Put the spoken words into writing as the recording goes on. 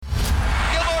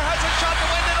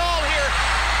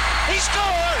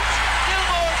scores!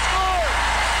 Gilmore scores!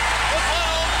 With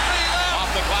 1:03 left.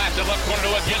 Off the glass, the left corner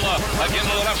to Aginla. Aginla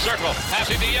to the left circle.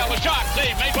 Passing to Yell. A shot.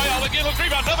 Save made by Yell. Aginla.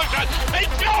 Rebound. Another shot. They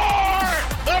score!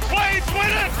 The Flames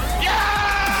win it!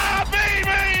 Yeah,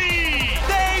 baby!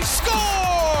 They score!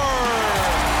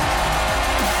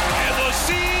 And the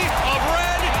sea of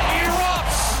red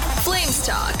erupts. Flames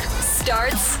Talk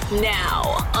starts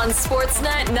now on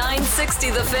Sportsnet 960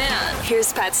 The Fan.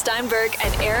 Here's Pat Steinberg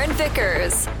and Aaron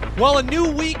Vickers. Well, a new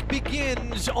week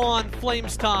begins on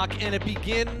Flames Talk, and it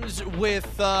begins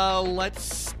with,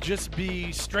 let's just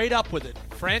be straight up with it,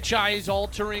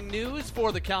 franchise-altering news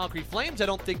for the Calgary Flames. I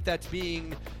don't think that's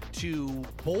being too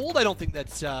bold. I don't think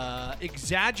that's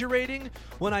exaggerating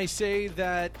when I say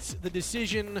that the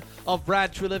decision of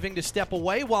Brad Treliving to step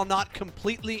away, while not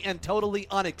completely and totally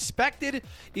unexpected,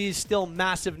 is still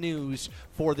massive news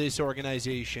for this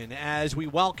organization. As we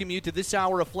welcome you to this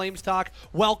hour of Flames Talk,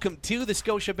 welcome to the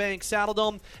Scotiabank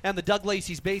Saddledome and the Doug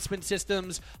Lacey's Basement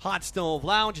Systems Hot Stove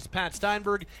Lounge. It's Pat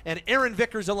Steinberg and Aaron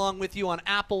Vickers along with you on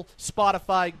Apple,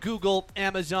 Spotify, Google,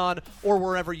 Amazon, or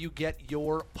wherever you get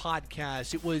your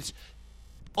podcasts. It was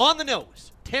on the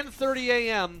nose, 10:30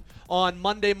 a.m. on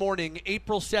Monday morning,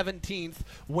 April 17th,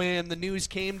 when the news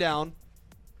came down.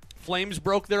 Flames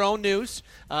broke their own news.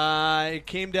 It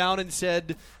came down and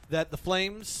said that the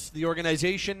Flames, the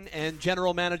organization, and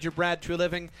general manager Brad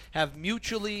Treliving have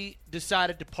mutually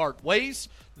decided to part ways.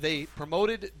 They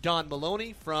promoted Don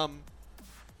Maloney from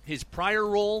his prior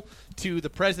role to the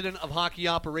president of hockey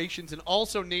operations and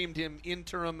also named him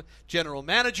interim general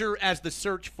manager as the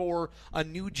search for a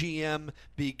new GM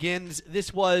begins.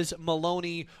 This was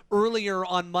Maloney earlier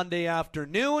on Monday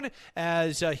afternoon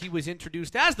as he was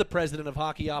introduced as the president of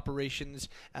hockey operations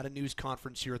at a news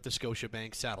conference here at the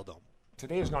Scotiabank Saddledome.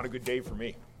 Today is not a good day for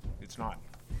me. It's not.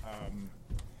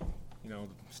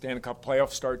 Stanley Cup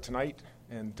playoffs start tonight,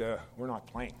 and we're not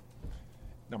playing.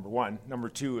 Number one. Number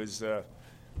two is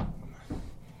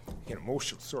get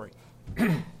emotional. Sorry.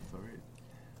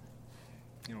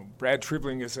 Brad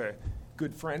Treliving is a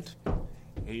good friend,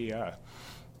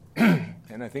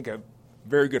 and I think a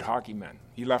very good hockey man.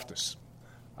 He left us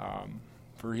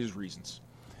for his reasons,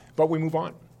 but we move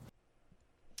on.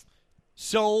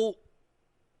 So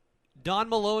Don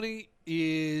Maloney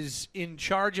is in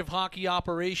charge of hockey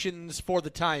operations for the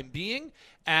time being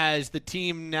as the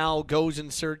team now goes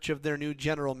in search of their new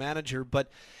general manager.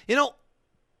 But,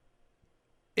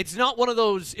 it's not one of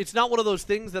those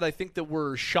things that I think that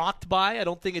we're shocked by. I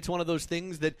don't think it's one of those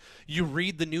things that you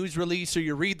read the news release or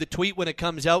you read the tweet when it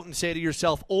comes out and say to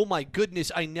yourself, oh my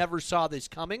goodness, I never saw this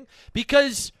coming,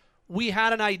 because we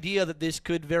had an idea that this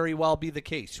could very well be the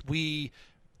case.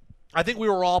 I think we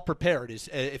were all prepared.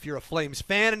 If you're a Flames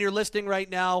fan and you're listening right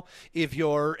now, if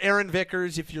you're Aaron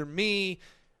Vickers, if you're me,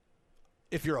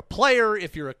 if you're a player,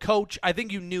 if you're a coach, I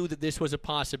think you knew that this was a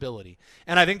possibility.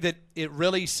 And I think that it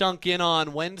really sunk in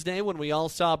on Wednesday when we all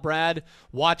saw Brad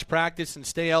watch practice and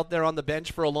stay out there on the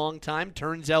bench for a long time.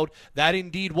 Turns out that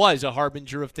indeed was a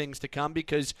harbinger of things to come,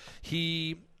 because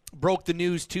he broke the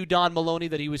news to Don Maloney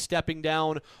that he was stepping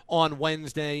down on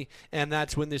Wednesday, and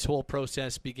that's when this whole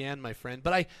process began, my friend.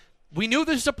 But we knew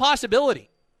this was a possibility,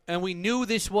 and we knew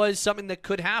this was something that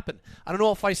could happen. I don't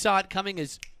know if I saw it coming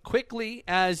as quickly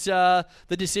as the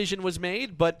decision was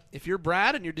made, but if you're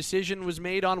Brad and your decision was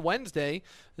made on Wednesday,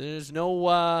 there's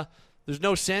no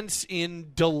sense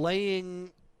in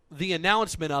delaying the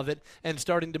announcement of it and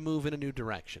starting to move in a new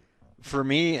direction. For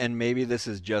me, and maybe this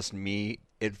is just me,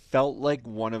 it felt like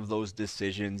one of those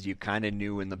decisions you kind of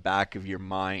knew in the back of your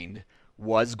mind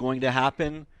was going to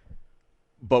happen.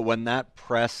 But when that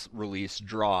press release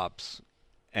drops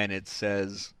and it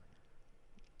says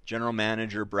General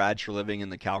Manager Brad Treliving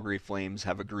and the Calgary Flames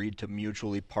have agreed to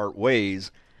mutually part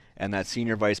ways, and that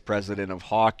Senior Vice President of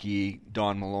Hockey,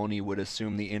 Don Maloney, would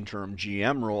assume the interim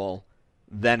GM role,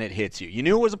 then it hits you. You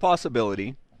knew it was a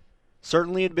possibility.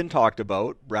 Certainly had been talked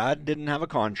about. Brad didn't have a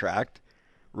contract.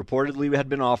 Reportedly had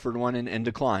been offered one and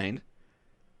declined.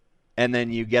 And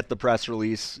then you get the press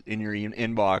release in your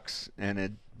inbox, and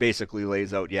it basically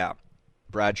lays out,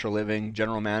 Brad Treliving,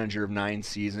 general manager of 9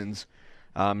 seasons,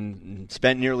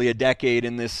 spent nearly a decade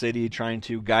in this city trying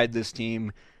to guide this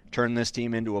team, turn this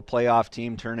team into a playoff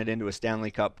team, turn it into a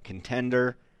Stanley Cup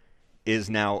contender, is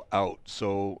now out.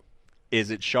 So is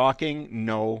it shocking?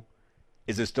 No.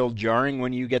 Is it still jarring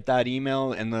when you get that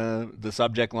email and the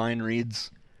subject line reads,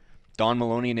 Don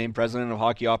Maloney named president of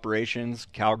hockey operations,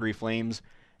 Calgary Flames,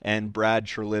 and Brad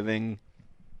Treliving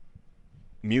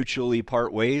mutually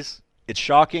part ways? It's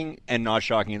shocking and not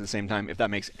shocking at the same time, if that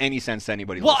makes any sense to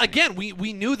anybody Well, listening. again,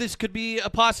 we knew this could be a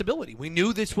possibility. We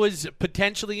knew this was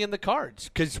potentially in the cards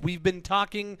because we've been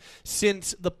talking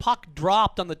since the puck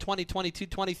dropped on the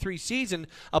 2022-23 season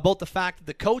about the fact that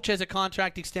the coach has a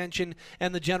contract extension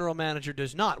and the general manager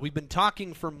does not. We've been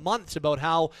talking for months about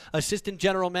how assistant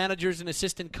general managers and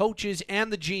assistant coaches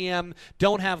and the GM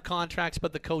don't have contracts,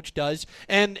 but the coach does.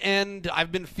 And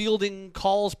I've been fielding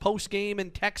calls post-game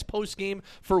and text post-game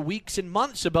for weeks and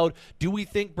months about, do we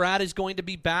think Brad is going to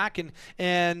be back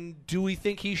and do we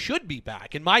think he should be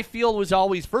back? And my feel was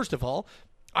always, first of all,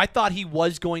 I thought he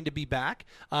was going to be back.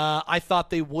 I thought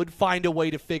they would find a way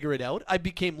to figure it out. I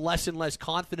became less and less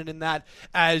confident in that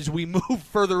as we moved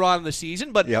further on in the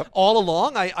season. But all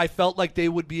along, I felt like they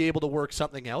would be able to work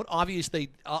something out. Obviously,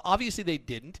 they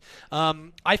didn't.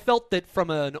 I felt that from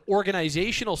an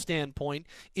organizational standpoint,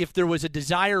 if there was a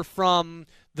desire from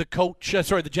the coach,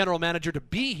 the general manager to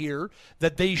be here,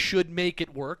 that they should make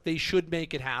it work. They should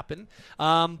make it happen.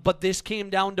 But this came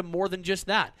down to more than just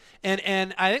that.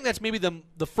 And I think that's maybe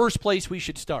the first place we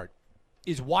should start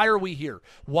is, why are we here?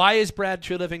 Why is Brad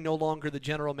Treliving no longer the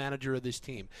general manager of this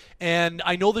team? And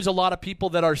I know there's a lot of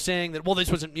people that are saying that, well,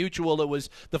 this wasn't mutual. It was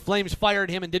the Flames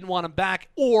fired him and didn't want him back,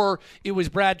 or it was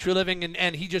Brad Treliving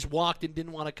and he just walked and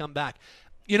didn't want to come back.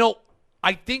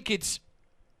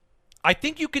 I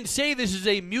think you can say this is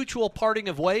a mutual parting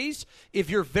of ways if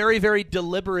you're very, very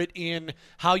deliberate in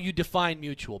how you define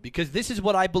mutual, because this is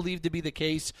what I believe to be the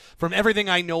case from everything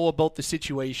I know about the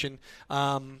situation.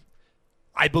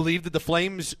 I believe that the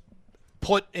Flames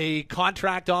put a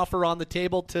contract offer on the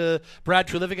table to Brad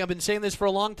Treliving. I've been saying this for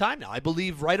a long time now. I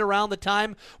believe right around the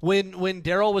time when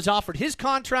Daryl was offered his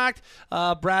contract,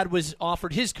 Brad was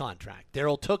offered his contract.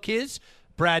 Daryl took his,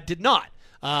 Brad did not.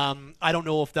 I don't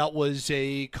know if that was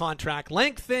a contract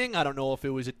length thing. I don't know if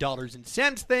it was a dollars and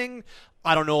cents thing.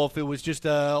 I don't know if it was just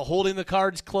a holding the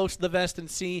cards close to the vest and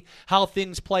see how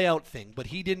things play out thing. But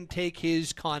he didn't take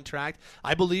his contract.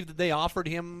 I believe that they offered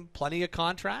him plenty of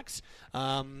contracts.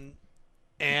 And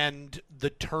the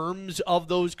terms of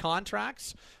those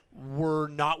contracts were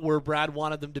not where Brad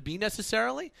wanted them to be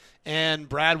necessarily, and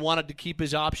Brad wanted to keep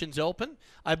his options open,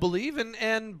 I believe,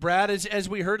 and Brad, as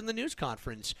we heard in the news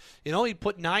conference, he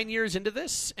put 9 years into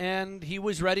this, and he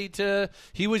was ready to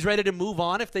move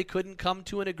on if they couldn't come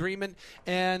to an agreement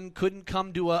and couldn't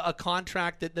come to a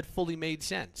contract that fully made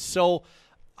sense. So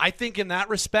I think in that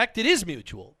respect, it is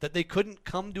mutual, that they couldn't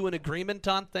come to an agreement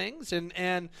on things.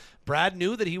 And Brad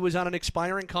knew that he was on an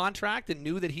expiring contract and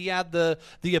knew that he had the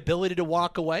ability to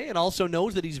walk away, and also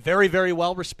knows that he's very, very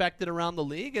well respected around the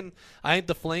league. And I think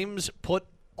the Flames put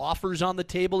offers on the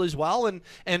table as well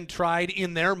and tried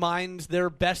in their minds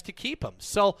their best to keep him.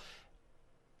 So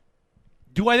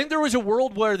do I think there was a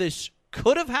world where this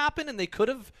could have happened and they could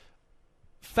have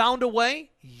found a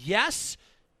way? Yes.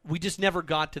 We just never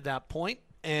got to that point.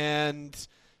 And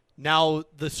now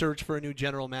the search for a new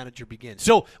general manager begins.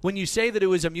 So when you say that it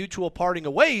was a mutual parting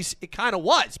of ways, it kind of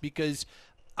was, because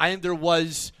I think there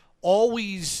was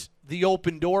always the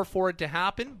open door for it to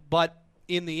happen, but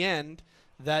in the end,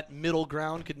 that middle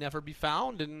ground could never be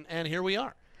found, and here we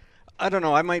are. I don't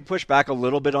know. I might push back a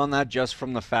little bit on that, just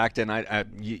from the fact, and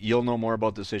you'll know more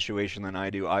about the situation than I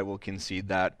do. I will concede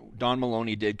that Don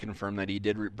Maloney did confirm that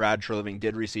Brad Treliving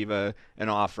did receive an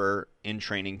offer in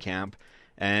training camp.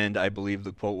 And I believe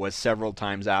the quote was several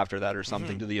times after that, or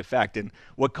something to the effect. And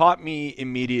what caught me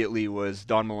immediately was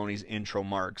Don Maloney's intro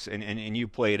marks, and you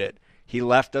played it. He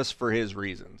left us for his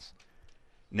reasons.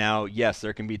 Now, yes,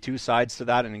 there can be two sides to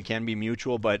that, and it can be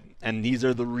mutual, and these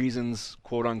are the reasons,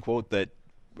 quote unquote,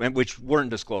 which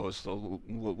weren't disclosed. So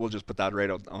we'll just put that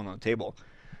right on the table.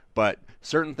 But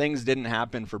certain things didn't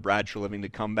happen for Brad Treliving to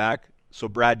come back, so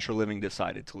Brad Treliving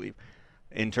decided to leave.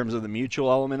 In terms of the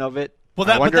mutual element of it, well,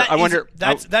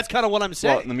 that's kind of what I'm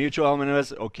saying. Well, the mutual element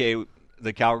is, okay,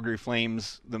 the Calgary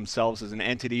Flames themselves as an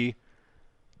entity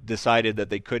decided that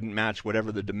they couldn't match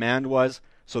whatever the demand was,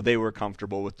 so they were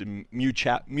comfortable with the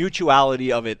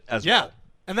mutuality of it as well.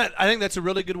 And I think that's a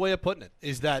really good way of putting it,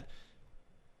 is that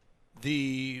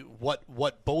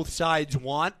what both sides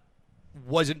want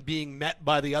wasn't being met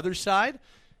by the other side,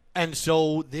 and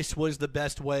so this was the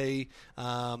best way.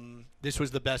 This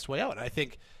was the best way out. And I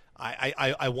think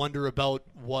I wonder about,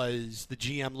 was the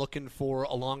GM looking for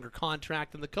a longer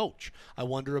contract than the coach? I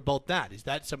wonder about that. Is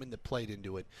that something that played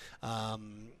into it?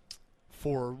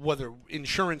 For whether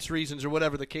insurance reasons or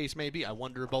whatever the case may be, I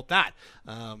wonder about that.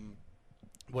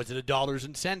 Was it a dollars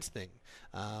and cents thing?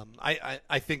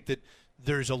 I think that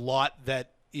there's a lot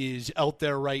that is out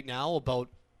there right now about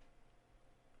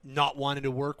not wanting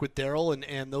to work with Daryl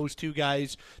and those two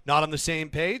guys not on the same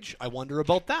page. I wonder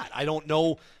about that. I don't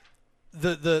know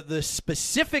the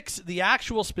specifics, the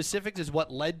actual specifics is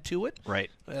what led to it. Right.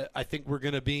 I think we're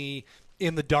going to be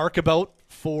in the dark about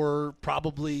for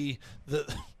probably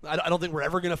I don't think we're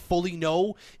ever going to fully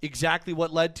know exactly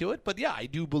what led to it. But yeah, I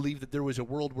do believe that there was a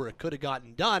world where it could have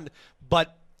gotten done,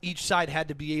 but each side had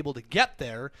to be able to get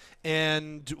there,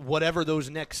 and whatever those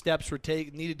next steps were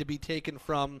needed to be taken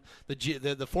from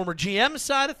the former GM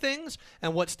side of things,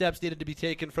 and what steps needed to be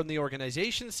taken from the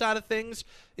organization side of things.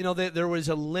 There was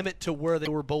a limit to where they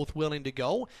were both willing to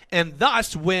go, and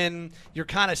thus, when you're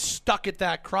kind of stuck at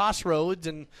that crossroads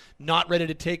and not ready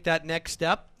to take that next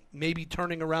step, maybe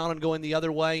turning around and going the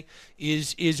other way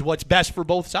is what's best for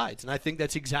both sides, and I think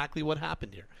that's exactly what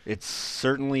happened here. It's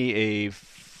certainly a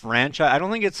franchise. I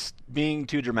don't think it's being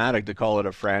too dramatic to call it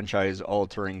a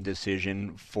franchise-altering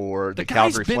decision for the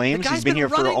Calgary Flames. He's been here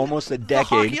for almost a decade.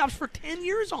 The hockey ops for 10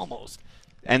 years almost.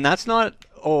 And that's not,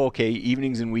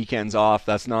 evenings and weekends off.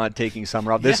 That's not taking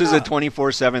summer off. This is a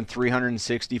 24/7,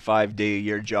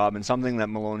 365-day-a-year job, and something that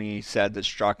Maloney said that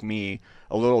struck me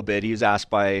a little bit. He was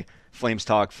asked by Flames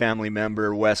Talk family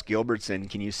member Wes Gilbertson,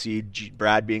 can you see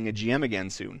Brad being a GM again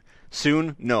soon?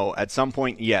 Soon? No. At some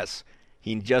point, yes.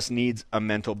 He just needs a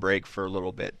mental break for a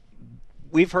little bit.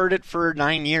 We've heard it for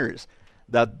 9 years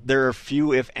that there are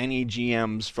few, if any,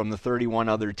 GMs from the 31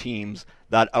 other teams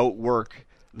that outwork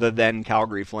the then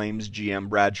Calgary Flames GM,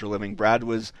 Brad Treliving. Brad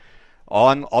was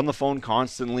on the phone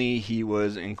constantly. He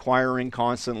was inquiring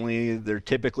constantly. There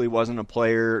typically wasn't a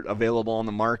player available on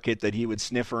the market that he would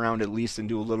sniff around at least and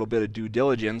do a little bit of due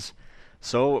diligence.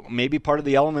 So maybe part of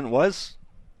the element was,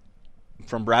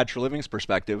 from Brad Treliving's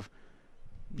perspective,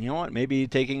 you know what, maybe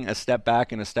taking a step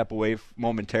back and a step away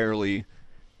momentarily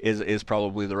is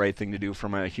probably the right thing to do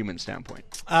from a human standpoint.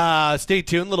 Stay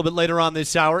tuned. A little bit later on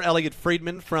this hour, Elliot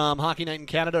Friedman from Hockey Night in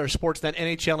Canada, our Sportsnet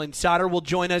NHL insider, will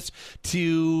join us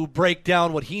to break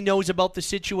down what he knows about the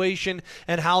situation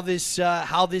and how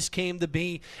this came to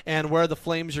be and where the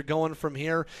Flames are going from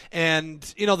here. And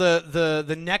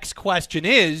the next question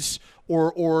is,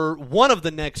 or one of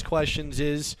the next questions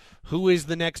is, who is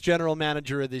the next general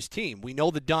manager of this team? We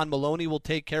know that Don Maloney will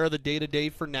take care of the day-to-day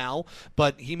for now,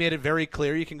 but he made it very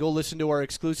clear. You can go listen to our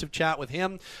exclusive chat with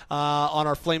him on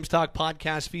our Flames Talk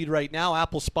podcast feed right now,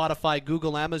 Apple, Spotify,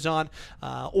 Google, Amazon,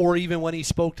 or even when he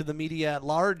spoke to the media at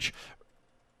large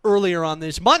earlier on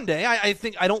this Monday.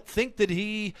 I don't think that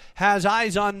he has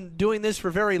eyes on doing this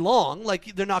for very long.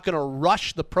 Like, they're not going to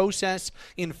rush the process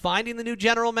in finding the new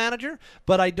general manager,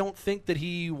 but I don't think that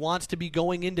he wants to be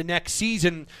going into next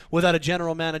season without a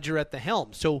general manager at the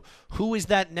helm. So who is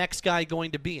that next guy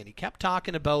going to be? And he kept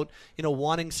talking about,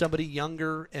 wanting somebody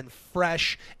younger and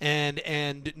fresh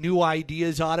and new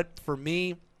ideas on it. For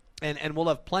me, and we'll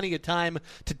have plenty of time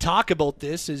to talk about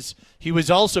this, as he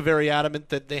was also very adamant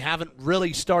that they haven't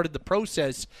really started the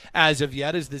process as of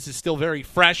yet, as this is still very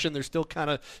fresh and they're still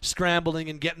kind of scrambling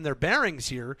and getting their bearings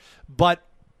here. But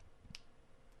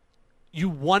you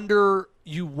wonder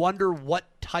what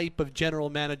type of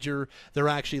general manager they're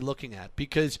actually looking at,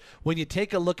 because when you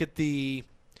take a look at the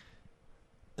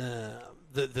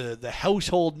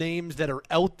household names that are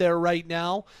out there right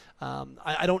now,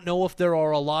 I don't know if there are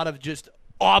a lot of just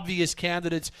obvious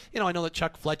candidates. I know that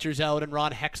Chuck Fletcher's out and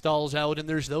Ron Hextall's out, and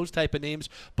there's those type of names.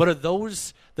 But are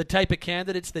those the type of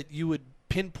candidates that you would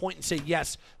pinpoint and say,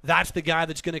 yes, that's the guy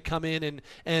that's going to come in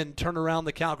and turn around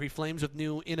the Calgary Flames with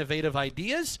new innovative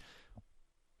ideas?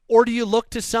 Or do you look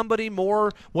to somebody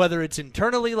more, whether it's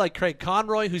internally like Craig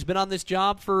Conroy, who's been on this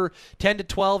job for 10 to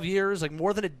 12 years, like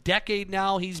more than a decade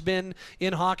now he's been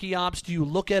in hockey ops? Do you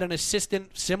look at an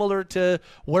assistant similar to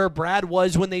where Brad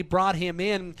was when they brought him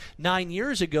in 9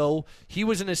 years ago? He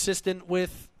was an assistant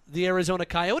with the Arizona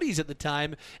Coyotes at the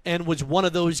time and was one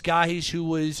of those guys who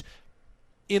was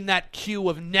in that queue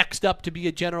of next up to be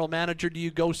a general manager. Do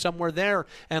you go somewhere there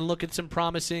and look at some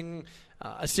promising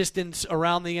assistants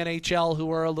around the NHL who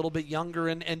are a little bit younger,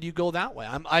 and you go that way?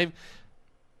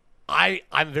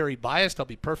 I'm very biased, I'll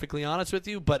be perfectly honest with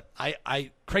you, but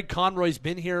Craig Conroy's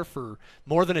been here for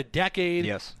more than a decade.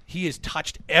 Yes. He has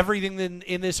touched everything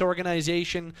in this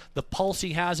organization, the pulse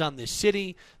he has on this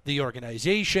city, the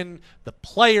organization, the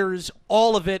players,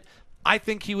 all of it. I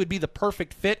think he would be the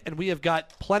perfect fit, and we have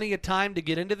got plenty of time to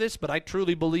get into this, but I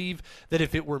truly believe that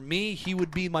if it were me, he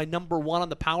would be my number one on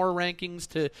the power rankings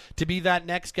to be that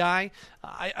next guy.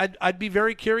 I'd be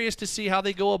very curious to see how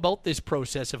they go about this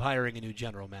process of hiring a new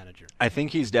general manager. I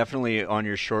think he's definitely on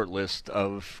your short list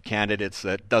of candidates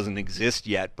that doesn't exist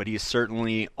yet, but he's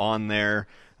certainly on there.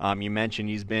 You mentioned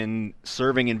he's been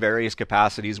serving in various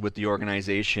capacities with the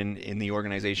organization in the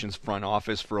organization's front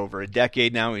office for over a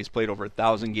decade now. He's played over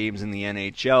 1,000 games in the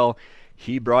NHL.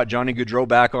 he brought Johnny Gaudreau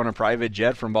back on a private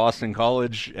jet from Boston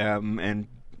College, and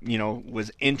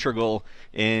was integral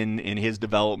in his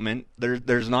development.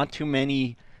 There's not too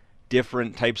many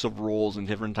different types of roles and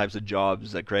different types of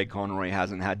jobs that Craig Conroy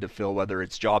hasn't had to fill, whether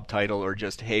it's job title or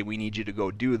just, hey, we need you to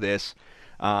go do this.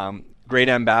 Great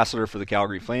ambassador for the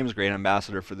Calgary Flames, great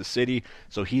ambassador for the city,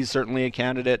 so he's certainly a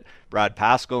candidate. Brad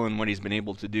Pascal and what he's been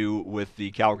able to do with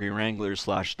the Calgary Wranglers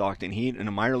 / Stockton Heat in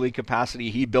a minor league capacity,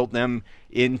 he built them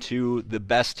into the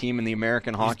best team in the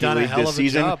American Hockey League this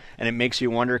season, and it makes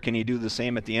you wonder, can he do the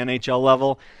same at the NHL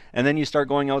level? And then you start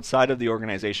going outside of the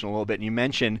organization a little bit, and you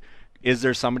mentioned, is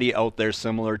there somebody out there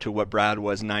similar to what Brad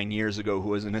was 9 years ago, who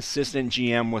was an assistant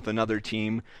GM with another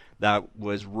team that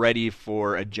was ready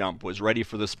for a jump, was ready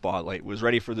for the spotlight, was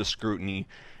ready for the scrutiny?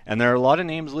 And there are a lot of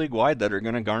names league-wide that are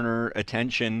going to garner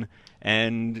attention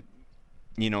and,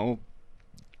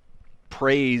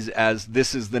 praise as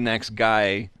this is the next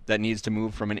guy that needs to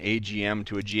move from an AGM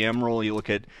to a GM role. You look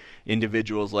at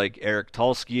individuals like Eric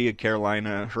Tulsky, a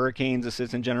Carolina Hurricanes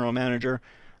assistant general manager.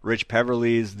 Rich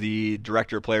Peverly is the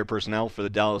director of player personnel for the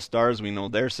Dallas Stars. We know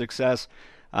their success.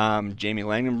 Jamie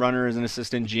Langenbrunner is an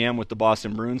assistant GM with the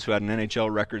Boston Bruins, who had an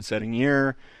NHL record-setting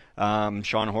year. Sean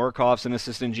Horkoff's an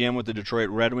assistant GM with the Detroit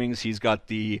Red Wings. He's got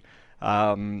the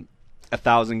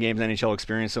 1,000 games NHL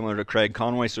experience similar to Craig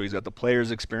Conroy, so he's got the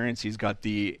players' experience. He's got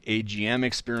the AGM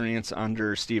experience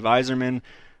under Steve Yzerman.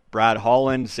 Brad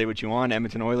Holland, say what you want,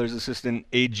 Edmonton Oilers assistant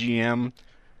AGM.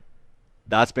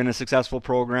 That's been a successful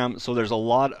program, so there's a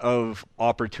lot of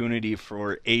opportunity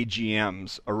for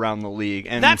AGMs around the league,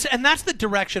 and that's the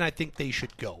direction I think they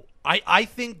should go. I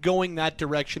think going that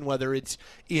direction, whether it's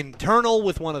internal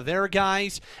with one of their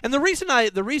guys, and the reason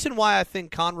why I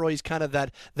think Conroy's kind of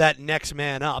that next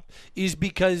man up is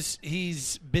because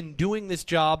he's been doing this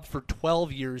job for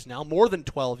 12 years now, more than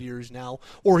 12 years now,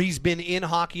 or he's been in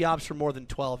hockey ops for more than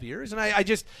 12 years, and I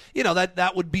just,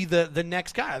 that would be the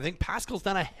next guy. I think Pascal's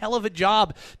done a hell of a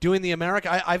job doing the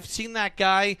America. I've seen that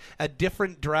guy at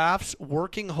different drafts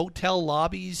working hotel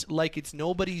lobbies like it's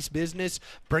nobody's business,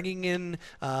 bringing in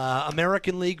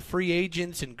American League free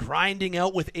agents and grinding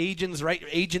out with agents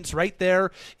right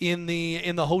there in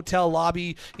the hotel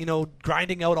lobby,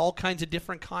 grinding out all kinds of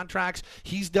different contracts.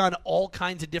 He's done all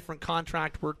kinds of different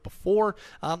contract work before.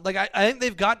 I think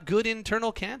they've got good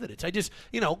internal candidates.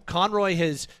 Conroy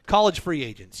has college free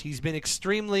agents. He's been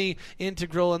extremely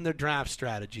integral in their draft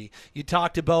strategy. You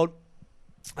talked about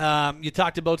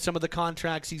some of the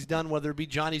contracts he's done, whether it be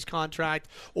Johnny's contract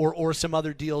or some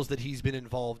other deals that he's been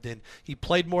involved in. He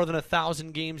played more than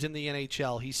 1,000 games in the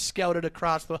NHL. He's scouted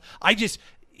across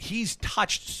he's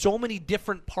touched so many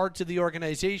different parts of the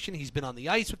organization. He's been on the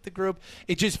ice with the group.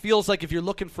 It just feels like if you're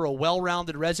looking for a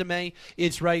well-rounded resume,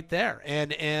 it's right there.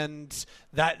 And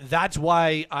that's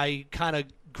why I kind of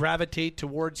gravitate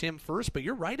towards him first. But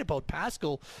you're right about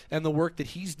Pascal and the work that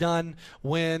he's done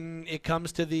when it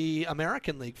comes to the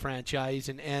American League franchise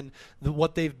and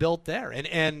what they've built there.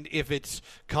 And if it's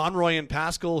Conroy and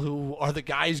Pascal who are the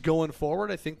guys going forward,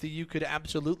 I think that you could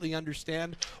absolutely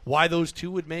understand why those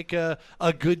two would make a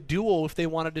good duo if they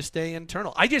wanted to stay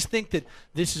internal. I just think that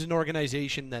this is an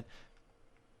organization that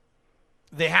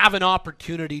they have an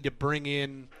opportunity to bring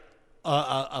in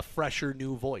a fresher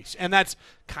new voice. And that's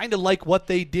kind of like what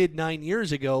they did 9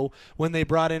 years ago when they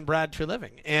brought in Brad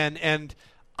Treliving. And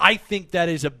I think that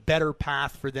is a better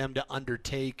path for them to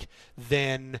undertake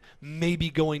than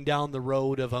maybe going down the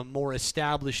road of a more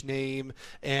established name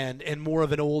and more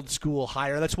of an old school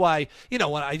hire. That's why, when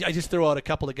I just throw out a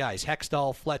couple of guys,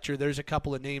 Hextall, Fletcher, there's a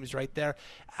couple of names right there.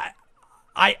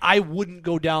 I wouldn't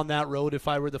go down that road if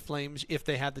I were the Flames if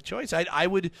they had the choice.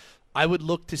 I would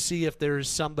look to see if there's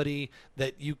somebody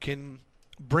that you can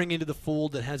bring into the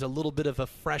fold that has a little bit of a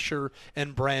fresher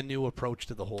and brand new approach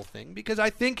to the whole thing. Because I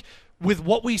think with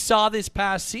what we saw this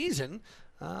past season,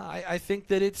 I think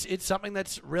that it's something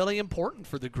that's really important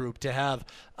for the group to have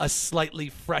a slightly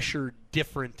fresher,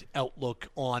 different outlook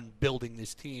on building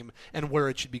this team and where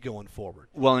it should be going forward.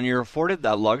 Well, and you're afforded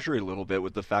that luxury a little bit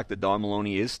with the fact that Don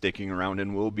Maloney is sticking around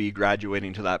and will be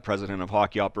graduating to that president of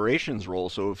hockey operations role.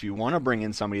 So if you want to bring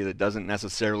in somebody that doesn't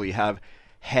necessarily have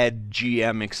head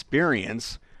GM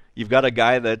experience, you've got a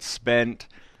guy that's spent,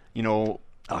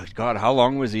 oh God, how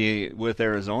long was he with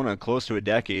Arizona? Close to a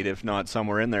decade, if not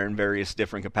somewhere in there in various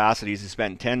different capacities. He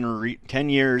spent 10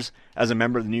 years as a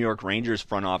member of the New York Rangers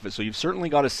front office. So you've certainly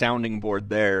got a sounding board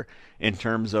there in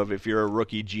terms of if you're a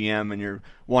rookie GM and you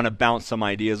want to bounce some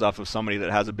ideas off of somebody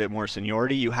that has a bit more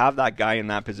seniority, you have that guy in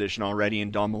that position already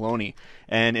in Don Maloney.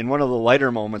 And in one of the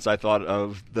lighter moments, I thought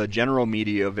of the general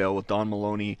media avail with Don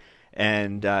Maloney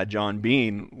and John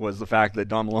Bean was the fact that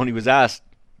Don Maloney was asked,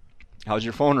 how's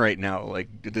your phone right now? Like,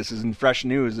 this isn't fresh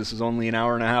news. This is only an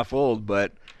hour and a half old,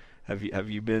 but have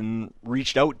you been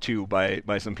reached out to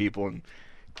by some people? And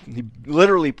he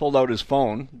literally pulled out his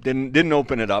phone, didn't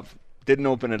open it up,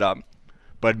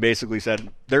 but basically said,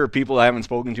 there are people I haven't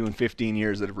spoken to in 15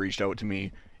 years that have reached out to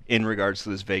me in regards to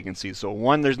this vacancy. So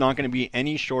one, there's not going to be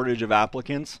any shortage of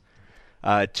applicants.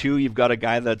 Two, you've got a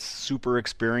guy that's super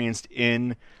experienced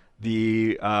in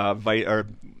the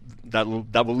that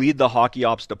will lead the hockey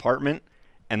ops department,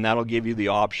 and that'll give you the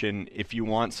option if you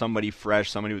want somebody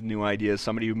fresh, somebody with new ideas,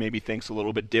 somebody who maybe thinks a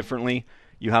little bit differently.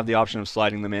 You have the option of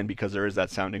sliding them in because there is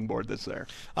that sounding board that's there.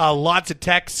 Lots of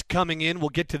texts coming in. We'll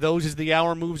get to those as the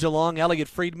hour moves along. Elliot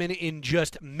Friedman in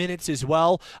just minutes as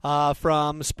well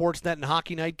from Sportsnet and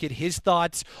Hockey Night. Get his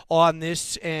thoughts on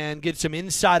this and get some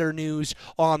insider news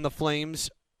on the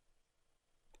Flames.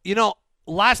 You know,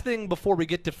 last thing before we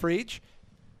get to Friedge,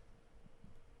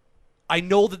 I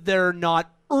know that they're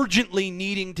not urgently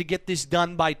needing to get this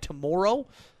done by tomorrow,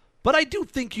 but I do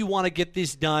think you want to get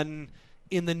this done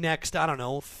in the next,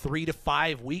 3 to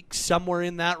 5 weeks, somewhere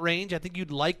in that range. I think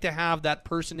you'd like to have that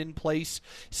person in place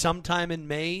sometime in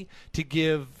May to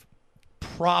give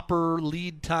proper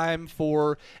lead time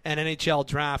for an NHL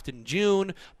draft in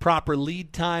June, proper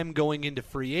lead time going into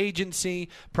free agency,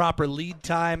 proper lead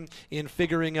time in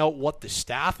figuring out what the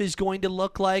staff is going to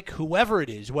look like, whoever it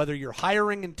is, whether you're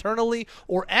hiring internally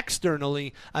or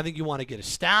externally. I think you want to get a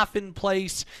staff in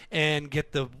place and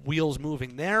get the wheels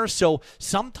moving there. So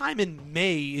sometime in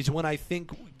May is when I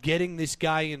think getting this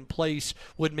guy in place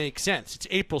would make sense. It's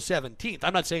April 17th.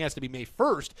 I'm not saying it has to be May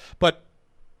 1st, but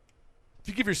if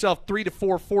you give yourself 3 to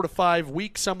 4, 4 to 5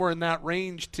 weeks, somewhere in that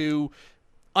range, to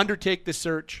undertake the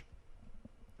search,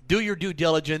 do your due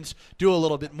diligence, do a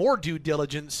little bit more due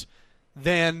diligence,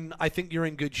 then I think you're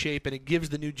in good shape, and it gives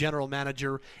the new general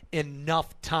manager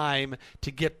enough time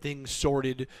to get things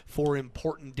sorted for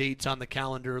important dates on the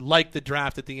calendar, like the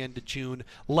draft at the end of June,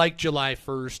 like July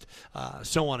 1st,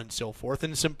 so on and so forth,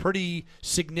 and some pretty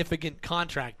significant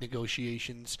contract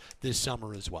negotiations this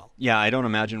summer as well. Yeah, I don't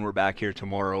imagine we're back here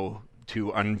tomorrow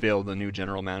to unveil the new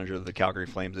general manager of the Calgary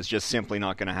Flames. It's just simply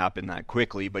not going to happen that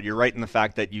quickly. But you're right in the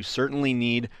fact that you certainly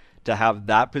need to have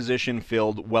that position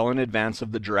filled well in advance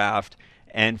of the draft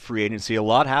and free agency. A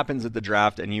lot happens at the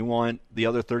draft, and you want the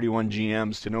other 31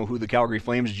 GMs to know who the Calgary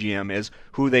Flames GM is,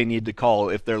 who they need to call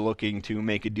if they're looking to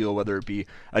make a deal, whether it be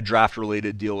a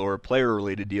draft-related deal or a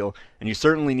player-related deal. And you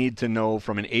certainly need to know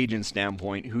from an agent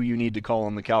standpoint who you need to call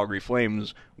on the Calgary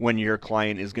Flames when your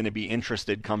client is going to be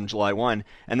interested come July 1.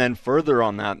 And then further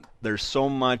on that, there's so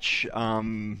much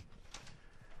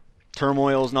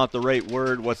turmoil is not the right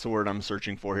word. What's the word I'm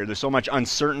searching for here? There's so much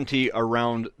uncertainty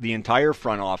around the entire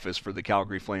front office for the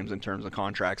Calgary Flames in terms of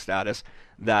contract status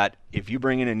that if you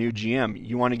bring in a new GM,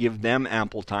 you want to give them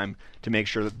ample time to make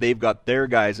sure that they've got their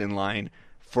guys in line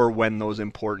for when those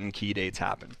important key dates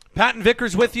happen. Patton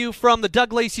Vickers with you from the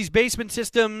Doug Lacey's Basement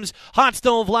Systems Hot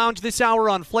Stove Lounge this hour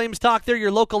on Flames Talk. They're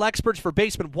your local experts for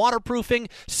basement waterproofing,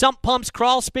 sump pumps,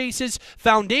 crawl spaces,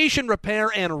 foundation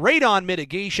repair, and radon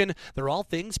mitigation. They're all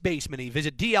things basement-y.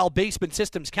 Visit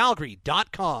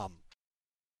dlbasementsystemscalgary.com.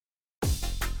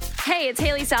 Hey, it's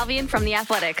Haley Salvian from The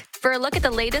Athletic. For a look at the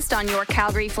latest on your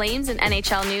Calgary Flames and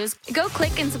NHL news, go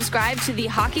click and subscribe to the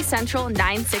Hockey Central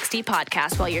 960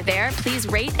 podcast. While you're there, please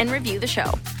rate and review the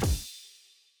show.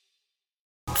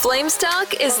 Flames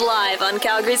Talk is live on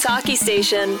Calgary's hockey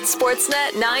station,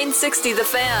 Sportsnet 960 The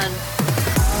Fan.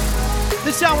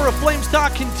 This hour of Flames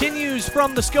Talk continues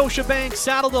from the Scotiabank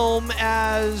Saddledome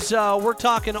as we're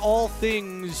talking all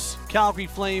things Calgary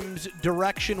Flames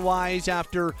direction-wise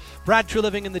after Brad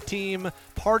Treliving and the team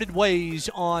parted ways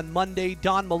on Monday.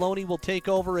 Don Maloney will take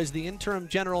over as the interim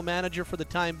general manager for the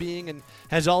time being and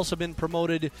has also been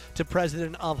promoted to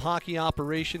president of hockey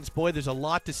operations. Boy, there's a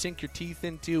lot to sink your teeth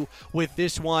into with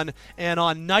this one. And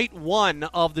on night one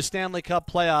of the Stanley Cup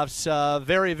playoffs,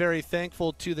 very, very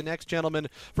thankful to the next gentleman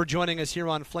for joining us here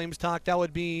on Flames Talk. That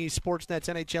would be Sportsnet's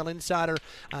NHL insider,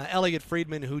 Elliot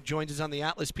Friedman, who joins us on the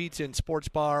Atlas Pizza and Sports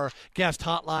Bar guest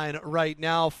hotline right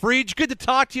now. Friedge, good to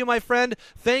talk to you, my friend.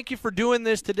 Thank you for doing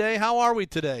this today. How are we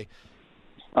today?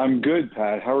 I'm good,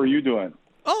 Pat. How are you doing?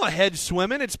 Oh, head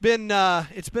swimming. It's been a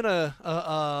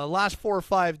last 4 or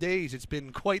 5 days. It's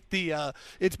been quite the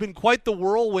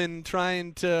whirlwind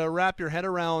trying to wrap your head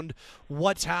around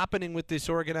what's happening with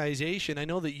this organization. I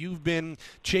know that you've been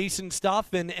chasing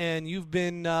stuff and you've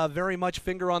been very much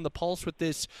finger on the pulse with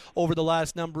this over the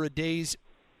last number of days.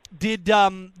 Did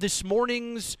this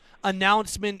morning's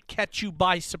announcement catch you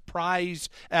by surprise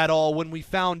at all when we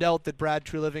found out that Brad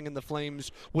Treliving and the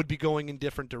Flames would be going in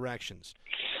different directions?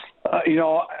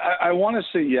 I want to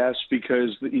say yes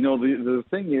because, the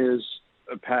thing is,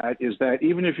 Pat, is that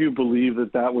even if you believe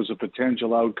that was a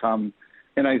potential outcome,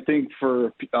 and I think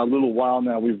for a little while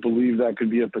now we've believed that could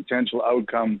be a potential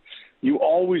outcome, you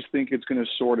always think it's going to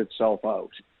sort itself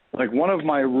out. Like, one of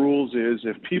my rules is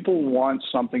if people want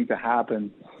something to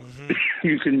happen,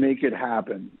 you can make it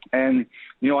happen. And,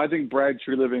 I think Brad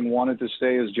Treliving wanted to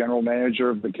stay as general manager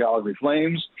of the Calgary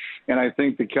Flames, and I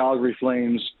think the Calgary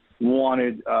Flames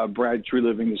wanted Brad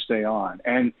Treliving to stay on.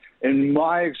 And in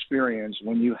my experience,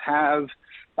 when you have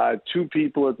two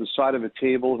people at the side of a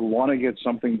table who want to get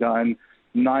something done,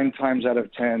 9 times out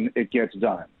of 10, it gets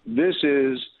done. This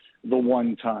is the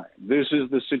one time. This is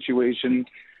the situation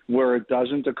where it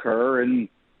doesn't occur. And,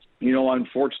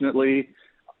 unfortunately,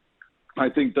 I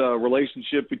think the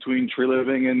relationship between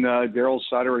Treliving and Daryl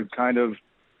Sutter had kind of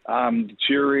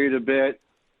deteriorated a bit.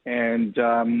 And,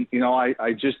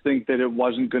 I just think that it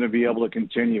wasn't going to be able to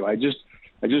continue. I just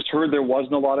heard there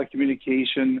wasn't a lot of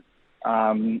communication.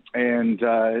 I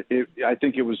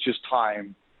think it was just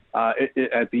time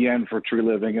at the end for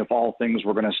Treliving if all things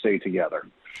were going to stay together.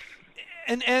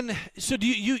 And so do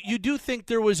you do think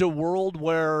there was a world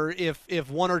where if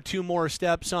 1 or 2 more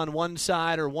steps on one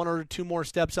side or 1 or 2 more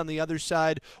steps on the other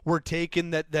side were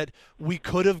taken that we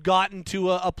could have gotten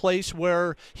to a place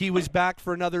where he was back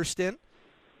for another stint?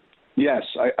 Yes,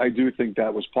 I do think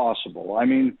that was possible. I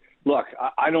mean, look,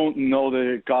 I don't know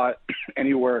that it got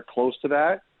anywhere close to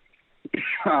that,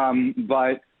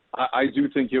 but I do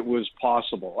think it was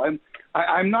possible.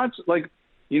 I'm not like,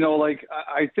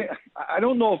 I think I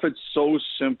don't know if it's so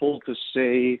simple to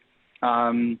say,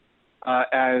 I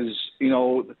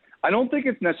don't think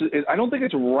it's necessary. I don't think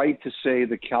it's right to say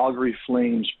the Calgary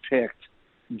Flames picked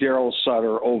Daryl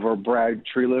Sutter over Brad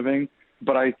Treliving,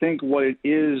 but I think what it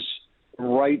is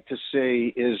right to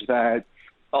say is that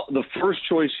the first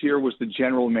choice here was the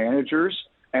general managers,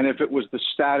 and if it was the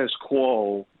status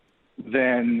quo,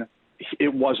 then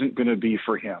it wasn't going to be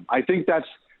for him. I think that's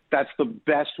the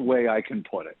best way I can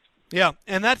put it. Yeah,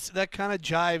 and that kind of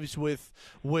jives with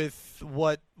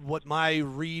what my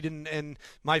read and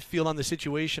my feel on the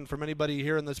situation from anybody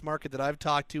here in this market that I've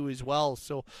talked to as well.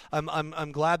 So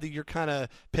I'm glad that you're kind of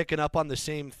picking up on the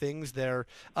same things there.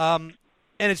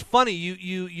 And it's funny,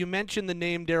 you mentioned the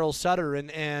name Daryl Sutter,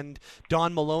 and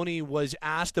Don Maloney was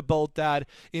asked about that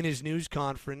in his news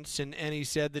conference, and he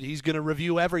said that he's going to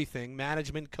review everything,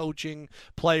 management, coaching,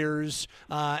 players,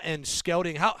 and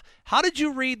scouting. How did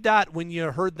you read that when you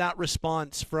heard that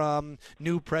response from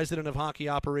new president of hockey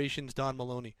operations, Don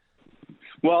Maloney?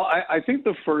 Well, I think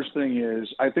the first thing is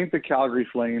I think the Calgary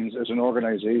Flames as an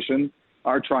organization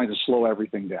are trying to slow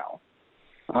everything down.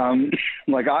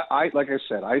 Like I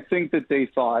said, I think that they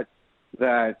thought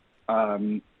that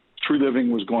Treliving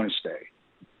was going to stay,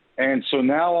 and so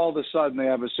now all of a sudden they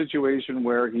have a situation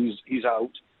where he's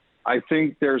out. I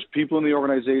think there's people in the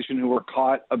organization who were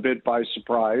caught a bit by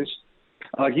surprise.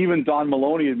 Like even Don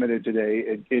Maloney admitted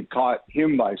today, it caught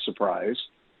him by surprise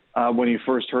when he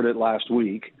first heard it last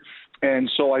week.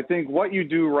 And so I think what you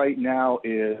do right now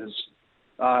is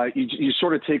you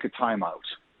sort of take a timeout.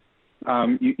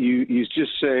 You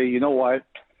just say, you know what,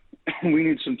 we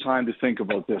need some time to think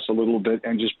about this a little bit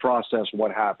and just process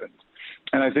what happened.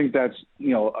 And I think that's,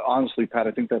 honestly, Pat,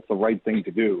 I think that's the right thing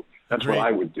to do. That's Great. What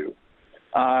I would do.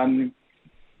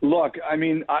 Look, I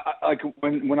mean,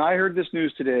 when I heard this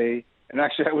news today, and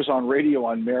actually I was on radio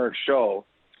on Merrick's show,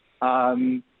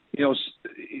 I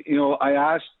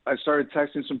started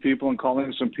texting some people and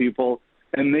calling some people,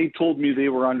 and they told me they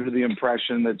were under the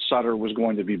impression that Sutter was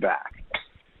going to be back.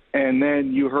 And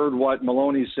then you heard what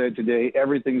Maloney said today.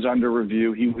 Everything's under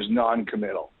review. He was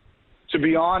non-committal. To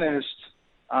be honest,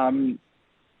 I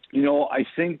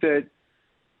think that,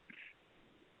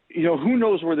 who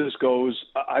knows where this goes.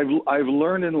 I've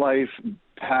learned in life,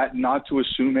 Pat, not to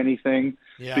assume anything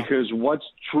because what's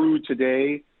true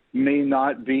today may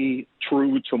not be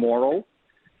true tomorrow.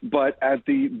 But at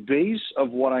the base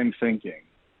of what I'm thinking,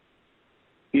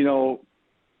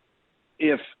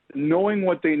 if knowing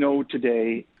what they know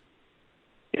today,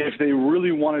 if they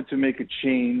really wanted to make a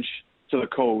change to the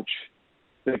coach,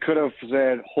 they could have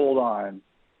said, hold on,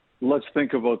 let's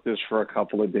think about this for a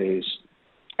couple of days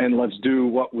and let's do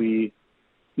what we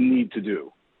need to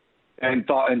do and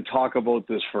talk about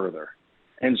this further.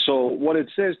 And so what it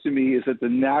says to me is that the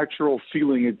natural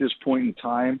feeling at this point in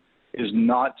time is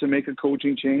not to make a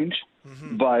coaching change.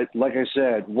 Mm-hmm. But like I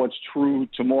said, what's true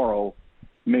tomorrow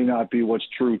may not be what's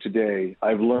true today.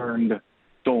 I've learned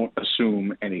don't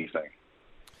assume anything.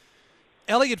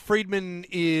 Elliot Friedman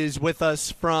is with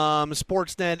us from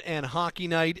Sportsnet and Hockey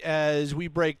Night as we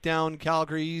break down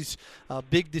Calgary's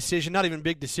big decision, not even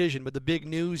big decision, but the big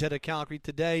news out of Calgary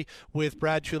today with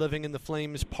Brad Treliving and the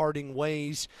Flames parting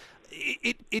ways.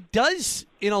 It does,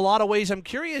 in a lot of ways, I'm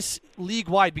curious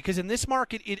league-wide, because in this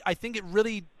market, I think it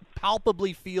really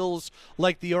palpably feels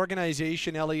like the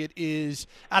organization, Elliot, is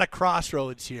at a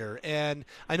crossroads here. And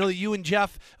I know that you and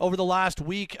Jeff, over the last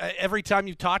week, every time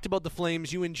you've talked about the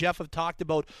Flames, you and Jeff have talked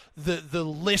about the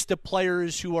list of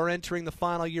players who are entering the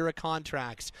final year of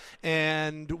contracts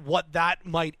and what that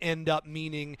might end up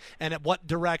meaning and at what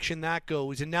direction that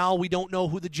goes. And now we don't know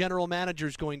who the general manager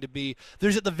is going to be.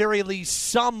 There's at the very least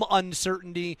some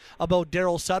uncertainty about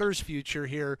Daryl Sutter's future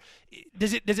here.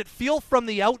 Does it feel from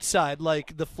the outside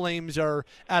like the Flames are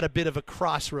at a bit of a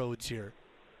crossroads here?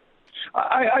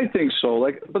 I think so.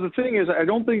 But the thing is, I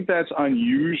don't think that's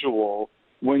unusual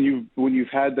when you've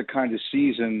had the kind of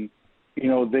season,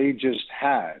 they just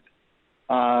had.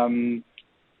 I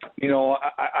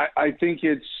think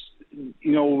it's,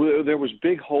 there was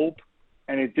big hope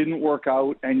and it didn't work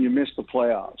out and you missed the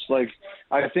playoffs.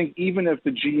 I think even if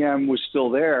the GM was still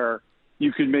there,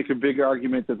 you could make a big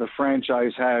argument that the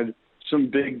franchise had some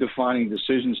big defining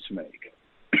decisions to make.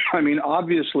 I mean,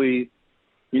 obviously,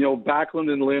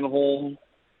 Backlund and Lindholm,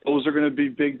 those are going to be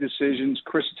big decisions.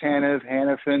 Chris Tanev,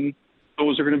 Hanifin,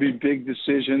 those are going to be big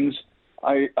decisions.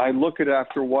 I look at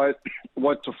after what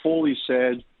Toffoli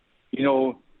said,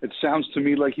 it sounds to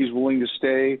me like he's willing to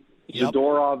stay. Yep.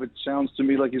 Zadorov, it sounds to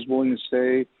me like he's willing to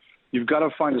stay. You've got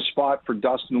to find a spot for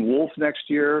Dustin Wolf next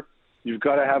year. You've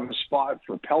got to have a spot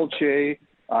for Pelche.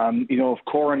 If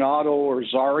Coronado or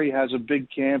Zari has a big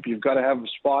camp, you've got to have a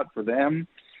spot for them.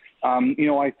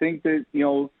 I think there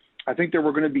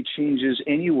were going to be changes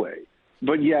anyway.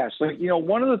 But yes,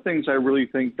 one of the things I really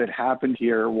think that happened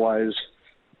here was,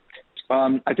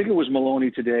 I think it was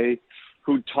Maloney today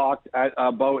who talked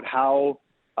about how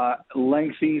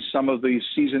lengthy some of the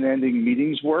season-ending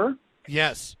meetings were.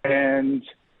 Yes. And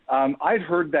I'd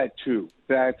heard that too,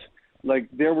 that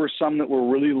there were some that were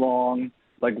really long.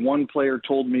 One player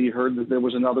told me he heard that there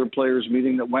was another players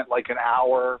meeting that went an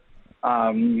hour.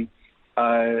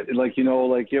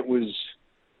 It was,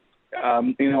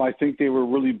 I think they were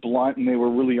really blunt and they were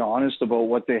really honest about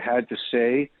what they had to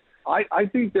say. I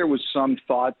think there was some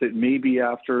thought that maybe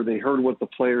after they heard what the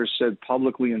players said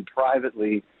publicly and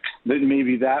privately, that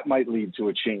maybe that might lead to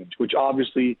a change, which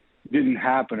obviously didn't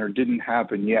happen or didn't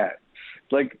happen yet.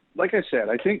 Like I said,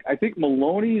 I think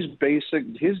Maloney's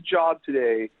his job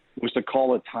today was to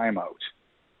call a timeout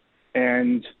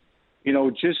and,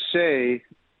 just say,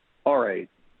 all right,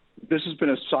 this has been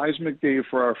a seismic day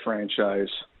for our franchise,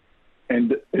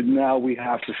 and now we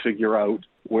have to figure out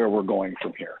where we're going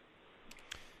from here.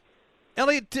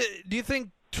 Elliot, do you think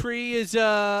Tree is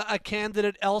a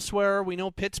candidate elsewhere? We know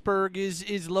Pittsburgh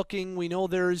is looking. We know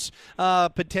there's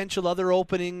potential other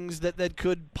openings that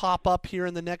could pop up here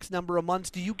in the next number of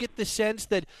months. Do you get the sense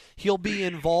that he'll be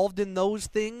involved in those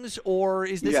things, or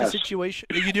is this a situation?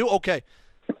 You do? Okay.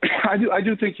 I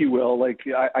do think he will.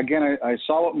 I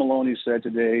saw what Maloney said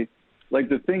today.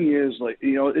 The thing is,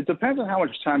 it depends on how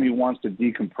much time he wants to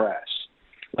decompress.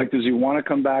 Does he want to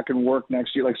come back and work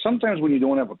next year? Sometimes when you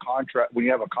don't have a contract,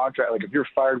 if you're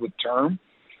fired with term,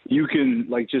 you can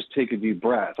just take a deep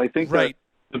breath. I think that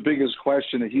the biggest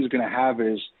question that he's going to have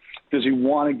is, does he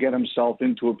want to get himself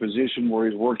into a position where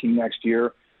he's working next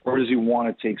year, or does he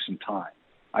want to take some time?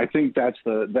 I think that's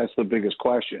the biggest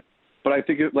question. But I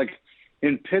think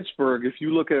in Pittsburgh, if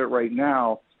you look at it right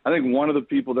now, I think one of the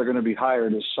people that are going to be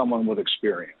hired is someone with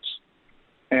experience.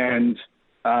 And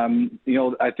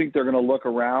I think they're going to look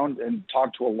around and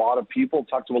talk to a lot of people,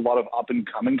 talk to a lot of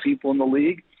up-and-coming people in the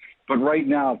league. But right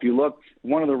now, if you look,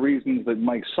 one of the reasons that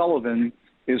Mike Sullivan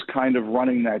is kind of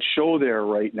running that show there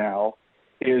right now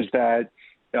is that,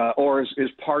 is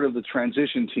part of the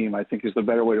transition team, I think is the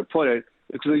better way to put it,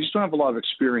 because they just don't have a lot of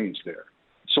experience there.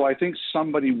 So I think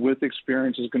somebody with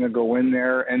experience is going to go in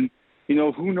there, and,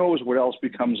 who knows what else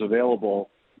becomes available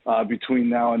between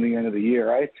now and the end of the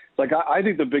year. I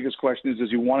think the biggest question is, does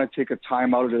he want to take a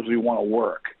timeout or does he want to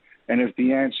work? And if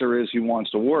the answer is he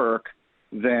wants to work,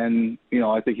 then,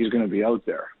 I think he's going to be out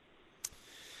there.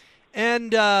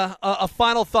 And a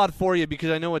final thought for you, because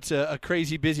I know it's a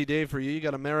crazy busy day for you. You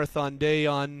got a marathon day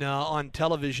on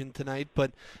television tonight.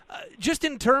 But just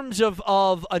in terms of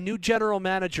a new general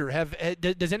manager,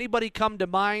 does anybody come to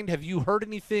mind? Have you heard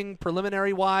anything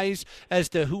preliminary-wise as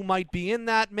to who might be in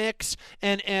that mix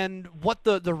and what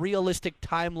the realistic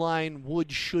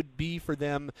timeline should be for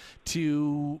them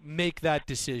to make that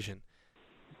decision?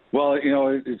 Well,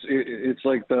 it's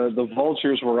like the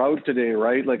vultures were out today,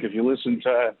 right? If you listen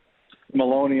to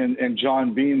Maloney and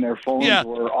John Bean, their phones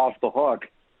were off the hook.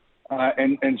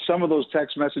 And some of those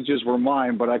text messages were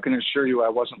mine, but I can assure you I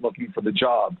wasn't looking for the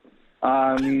job.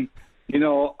 I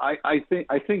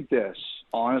think this,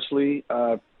 honestly,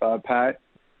 Pat.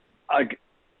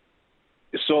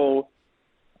 So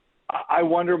I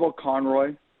wonder about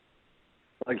Conroy.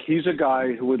 Like, he's a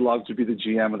guy who would love to be the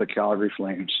GM of the Calgary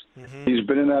Flames. Mm-hmm. He's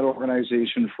been in that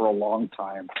organization for a long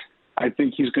time. I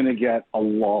think he's going to get a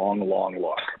long, long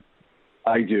look.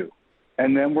 I do.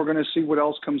 And then we're going to see what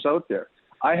else comes out there.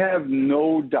 I have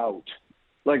no doubt.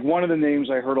 Like, one of the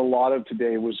names I heard a lot of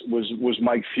today was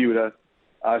Mike Futa,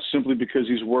 simply because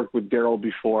he's worked with Darryl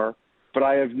before. But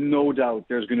I have no doubt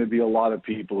there's going to be a lot of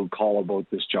people who call about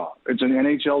this job. It's an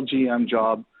NHL GM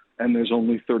job, and there's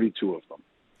only 32 of them.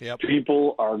 Yep.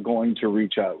 People are going to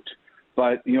reach out.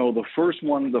 But, the first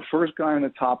guy on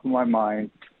the top of my mind,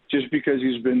 just because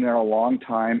he's been there a long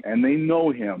time and they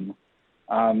know him,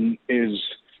 is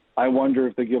I wonder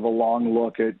if they give a long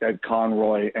look at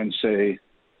Conroy and say,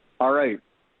 all right,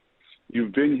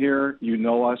 you've been here, you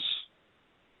know us,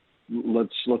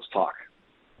 let's talk.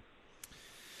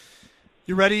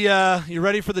 You ready? You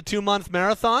ready for the 2-month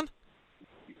marathon?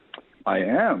 I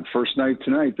am. First night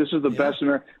tonight. This is the best.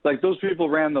 Like, those people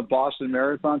ran the Boston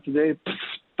Marathon today.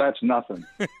 That's nothing.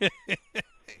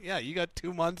 Yeah, you got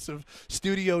 2 months of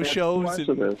studio shows. 2 months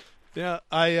of this. Yeah,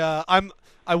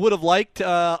 I would have liked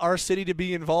our city to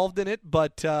be involved in it,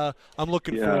 but I'm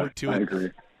looking forward to it. I agree.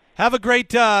 Have a great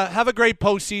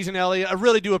postseason, Elliot. I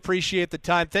really do appreciate the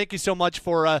time. Thank you so much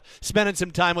for spending some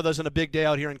time with us on a big day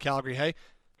out here in Calgary. Hey.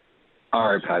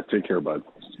 All right, Pat. Take care, bud.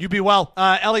 You be well.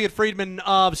 Elliot Friedman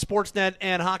of Sportsnet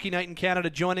and Hockey Night in Canada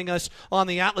joining us on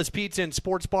the Atlas Pizza and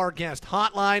Sports Bar Guest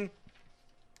Hotline.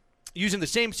 Using the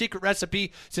same secret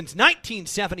recipe since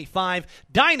 1975.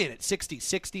 Dine in at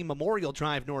 6060 Memorial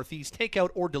Drive Northeast. Takeout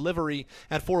or delivery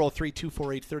at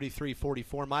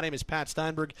 403-248-3344. My name is Pat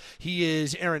Steinberg. He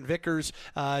is Aaron Vickers,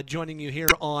 joining you here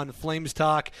on Flames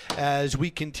Talk as we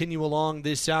continue along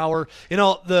this hour.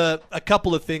 A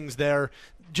couple of things there.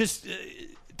 Just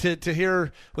to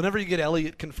hear whenever you get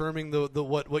Elliot confirming the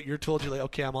what you're told, you're like,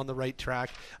 okay, I'm on the right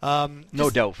track. No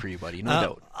doubt for you, buddy. No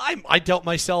doubt. I doubt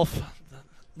myself.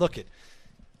 Look,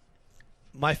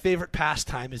 my favorite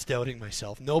pastime is doubting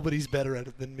myself. Nobody's better at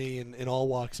it than me in all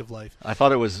walks of life. I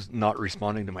thought it was not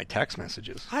responding to my text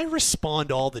messages. I respond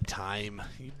all the time.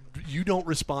 You don't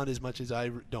respond as much as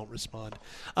I don't respond.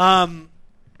 I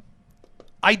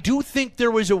do think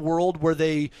there was a world where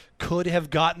they could have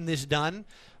gotten this done,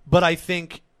 but I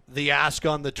think the ask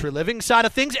on the Treliving side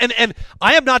of things, and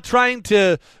I am not trying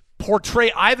to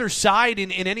portray either side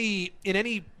in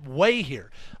any way here.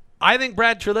 I think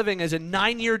Brad Treliving, as a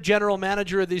 9-year general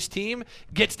manager of this team,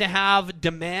 gets to have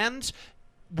demands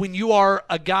when you are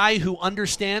a guy who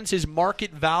understands his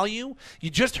market value.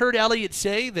 You just heard Elliot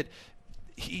say that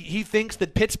he thinks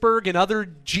that Pittsburgh and other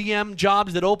GM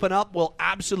jobs that open up will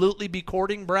absolutely be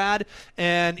courting Brad,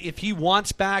 and if he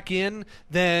wants back in,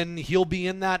 then he'll be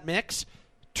in that mix.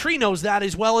 Tree knows that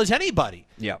as well as anybody.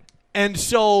 Yeah. And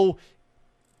so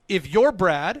if you're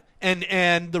Brad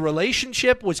and the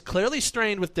relationship was clearly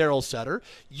strained with Darryl Sutter,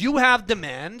 you have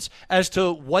demands as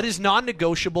to what is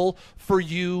non-negotiable for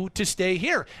you to stay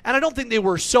here. And I don't think they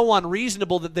were so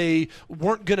unreasonable that they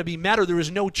weren't going to be met or there was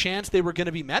no chance they were going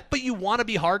to be met, but you want to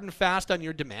be hard and fast on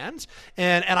your demands.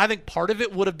 And I think part of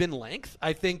it would have been length.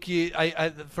 I think,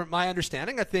 from my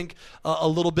understanding, I think a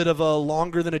little bit of a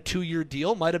longer than a 2-year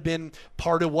deal might have been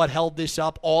part of what held this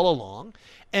up all along.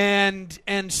 And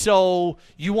so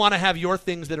you want to have your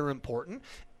things that are important.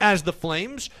 As the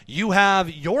Flames, you have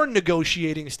your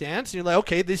negotiating stance. And you're like,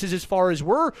 okay, this is as far as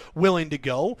we're willing to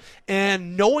go.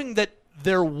 And knowing that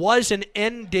there was an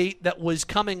end date that was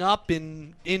coming up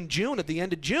in June, at the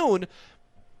end of June,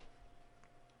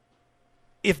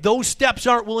 if those steps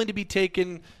aren't willing to be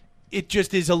taken, it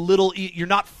just is a little – you're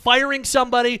not firing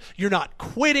somebody. You're not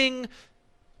quitting.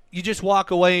 You just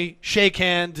walk away, shake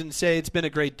hands, and say it's been a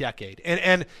great decade.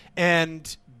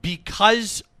 And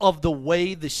because of the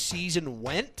way the season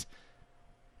went,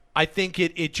 I think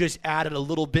it just added a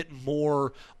little bit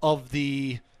more of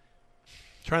the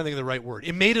 – trying to think of the right word.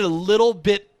 It made it a little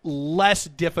bit less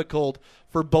difficult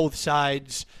for both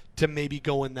sides to maybe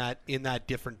go in that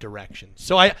different direction.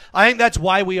 So I think that's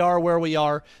why we are where we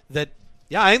are.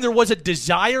 I think there was a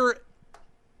desire,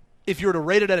 if you were to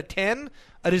rate it at a 10 –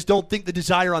 I just don't think the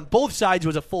desire on both sides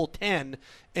was a full 10.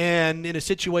 And in a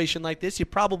situation like this, you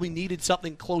probably needed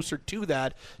something closer to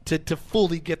that to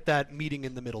fully get that meeting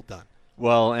in the middle done.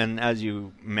 Well, and as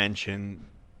you mentioned,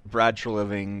 Brad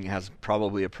Treliving has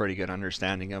probably a pretty good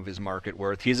understanding of his market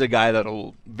worth. He's a guy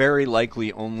that'll very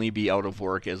likely only be out of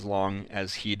work as long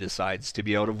as he decides to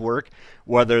be out of work,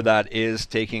 whether that is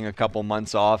taking a couple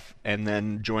months off and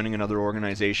then joining another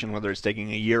organization, whether it's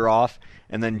taking a year off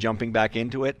and then jumping back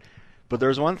into it. But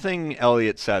there's one thing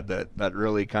Elliott said that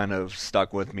really kind of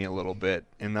stuck with me a little bit,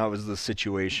 and that was the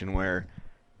situation where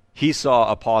he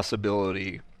saw a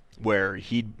possibility where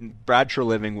Brad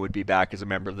Treliving would be back as a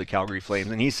member of the Calgary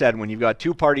Flames. And he said when you've got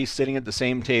two parties sitting at the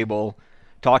same table,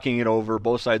 talking it over,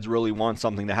 both sides really want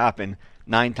something to happen,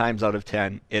 9 times out of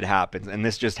 10, it happens. And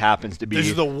this just happens to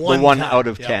be the one out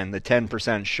of 10, the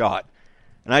 10% shot.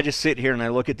 And I just sit here and I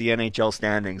look at the NHL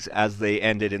standings as they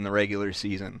ended in the regular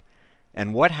season.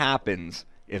 And what happens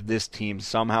if this team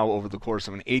somehow over the course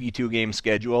of an 82-game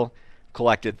schedule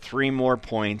collected 3 more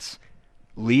points,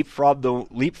 leapfrog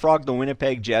the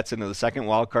Winnipeg Jets into the second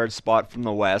wildcard spot from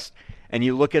the West, and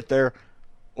you look at their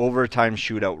overtime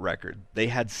shootout record. They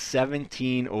had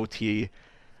 17 OT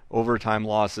overtime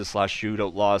losses /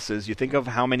 shootout losses. You think of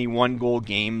how many one-goal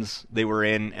games they were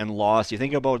in and lost. You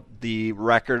think about the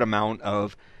record amount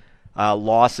of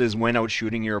losses when out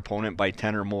shooting your opponent by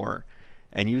 10 or more.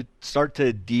 And you start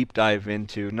to deep dive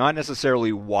into not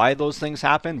necessarily why those things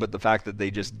happen, but the fact that they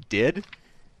just did.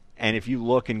 And if you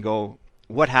look and go,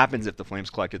 what happens if the Flames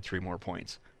collected 3 more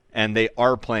points? And they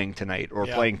are playing tonight or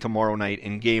playing tomorrow night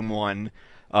in Game 1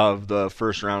 of the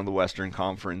first round of the Western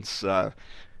Conference.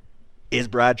 Is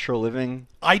Brad Treliving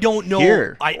I don't know.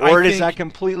 Here? Or is that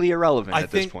completely irrelevant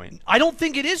at this point? I don't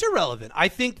think it is irrelevant. I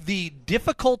think the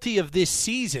difficulty of this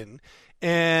season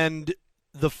and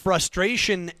the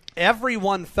frustration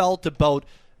everyone felt about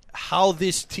how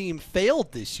this team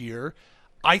failed this year,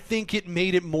 I think it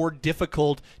made it more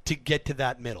difficult to get to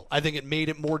that middle. I think it made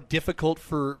it more difficult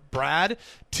for Brad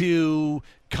to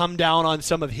come down on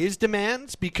some of his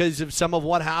demands because of some of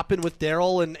what happened with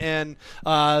Darryl and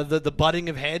the butting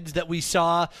of heads that we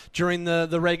saw during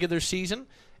the regular season.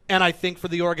 And I think for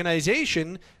the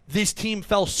organization, this team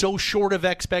fell so short of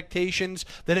expectations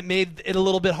that it made it a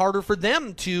little bit harder for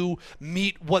them to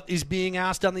meet what is being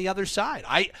asked on the other side.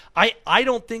 I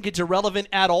don't think it's irrelevant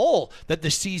at all that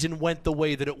the season went the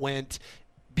way that it went,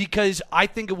 because I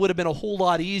think it would have been a whole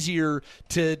lot easier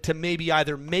to maybe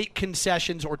either make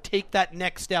concessions or take that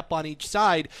next step on each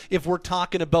side if we're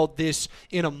talking about this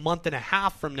in a month and a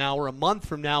half from now or a month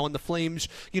from now, and the Flames,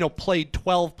 played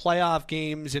 12 playoff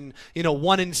games and,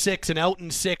 1-6 and out in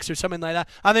 6 or something like that.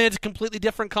 I think it's a completely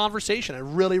different conversation. I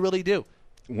really, really do.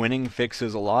 Winning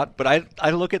fixes a lot, but I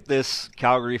look at this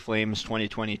Calgary Flames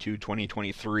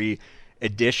 2022-2023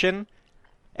 edition,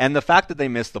 and the fact that they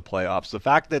missed the playoffs, the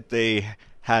fact that they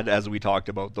had, as we talked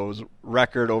about, those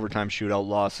record overtime shootout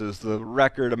losses, the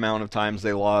record amount of times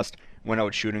they lost when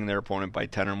out shooting their opponent by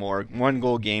 10 or more,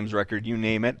 1-goal games record, you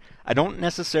name it. I don't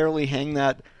necessarily hang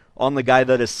that on the guy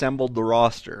that assembled the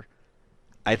roster.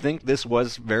 I think this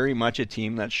was very much a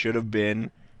team that should have been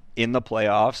in the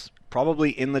playoffs, probably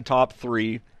in the top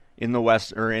 3 in the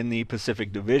West or in the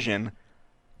Pacific Division.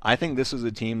 I think this is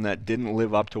a team that didn't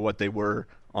live up to what they were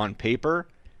on paper.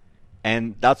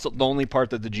 And that's the only part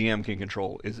that the GM can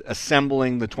control, is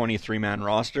assembling the 23-man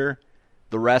roster.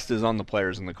 The rest is on the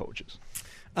players and the coaches.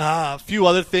 A few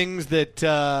other things that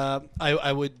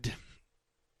I would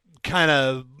kind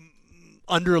of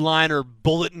underline or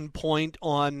bulletin point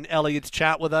on Elliott's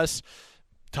chat with us.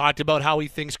 Talked about how he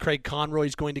thinks Craig Conroy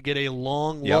is going to get a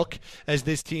long look as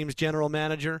this team's general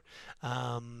manager.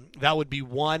 That would be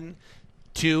 1.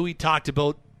 2, he talked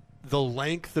about the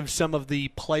length of some of the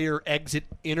player exit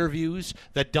interviews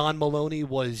that Don Maloney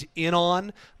was in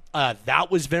on. That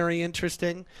was very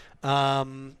interesting.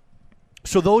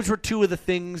 So those were 2 of the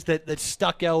things that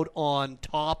stuck out on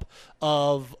top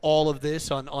of all of this,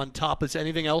 on top of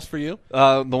anything else for you?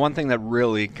 The one thing that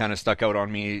really kind of stuck out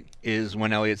on me is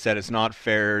when Elliott said it's not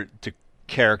fair to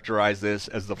characterize this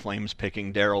as the Flames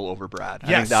picking Darryl over Brad. Yes,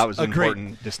 I think that was an agreed.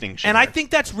 important distinction. And there. I think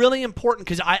that's really important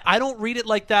because I don't read it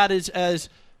like that as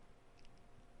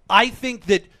I think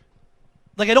that,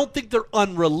 I don't think they're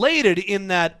unrelated in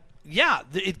that,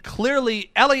 it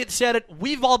clearly, Elliott said it,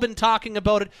 we've all been talking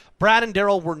about it. Brad and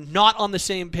Darryl were not on the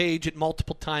same page at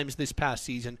multiple times this past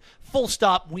season. Full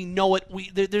stop. We know it.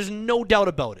 There's no doubt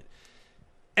about it.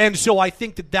 And so I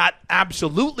think that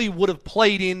absolutely would have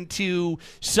played into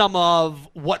some of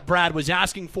what Brad was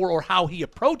asking for or how he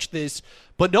approached this.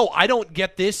 But no, I don't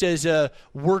get this as a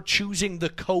we're choosing the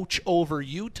coach over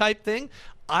you type thing.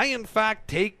 in fact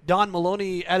take Don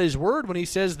Maloney at his word when he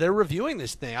says they're reviewing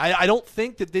this thing. I don't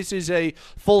think that this is a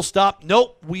full stop.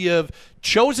 Nope, we have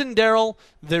chosen Daryl.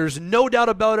 There's no doubt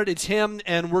about it. It's him,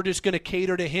 and we're just going to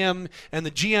cater to him, and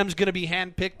the GM's going to be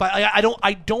handpicked. But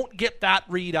I don't get that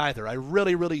read either. I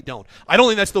really, really don't. I don't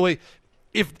think that's the way.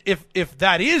 If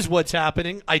that is what's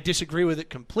happening, I disagree with it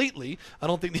completely. I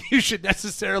don't think that you should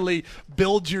necessarily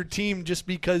build your team just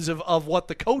because of what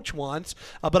the coach wants.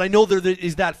 But I know there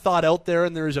is that thought out there,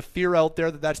 and there is a fear out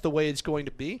there that that's the way it's going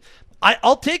to be.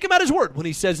 I'll take him at his word when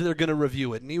he says they're going to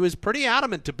review it. And he was pretty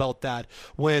adamant about that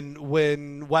when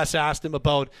Wes asked him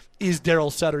about, is Daryl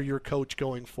Sutter your coach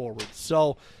going forward?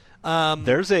 So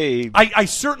I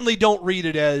certainly don't read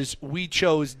it as we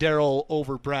chose Daryl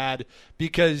over Brad,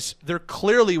 because there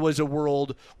clearly was a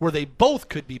world where they both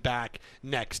could be back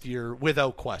next year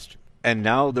without question. And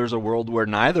now there's a world where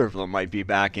neither of them might be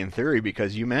back in theory,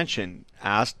 because you mentioned,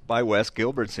 asked by Wes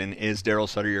Gilbertson, is Daryl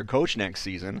Sutter your coach next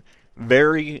season?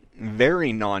 Very,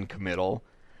 very non-committal.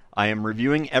 I am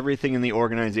reviewing everything in the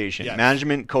organization. Yes.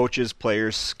 Management, coaches,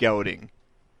 players, scouting.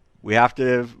 We have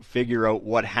to figure out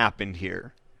what happened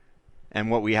here and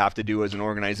what we have to do as an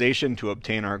organization to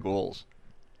obtain our goals.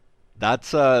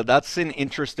 That's an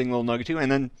interesting little nugget too. And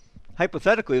then,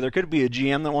 hypothetically, there could be a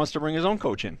GM that wants to bring his own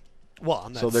coach in.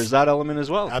 Well, so there's that element as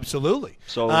well. Absolutely.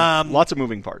 So lots of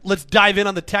moving parts. Let's dive in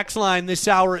on the text line this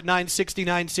hour at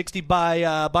 960.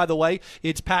 By the way,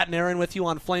 it's Pat and Aaron with you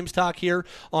on Flames Talk here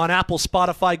on Apple,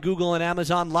 Spotify, Google, and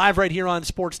Amazon. Live right here on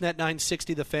Sportsnet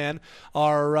 960 The Fan.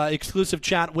 Our exclusive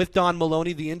chat with Don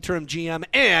Maloney, the interim GM,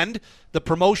 and the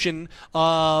promotion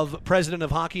of President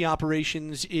of Hockey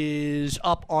Operations is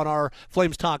up on our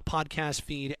Flames Talk podcast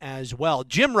feed as well.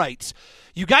 Jim writes,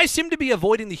 you guys seem to be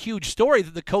avoiding the huge story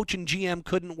that the coach and GM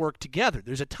couldn't work together.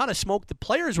 There's a ton of smoke. The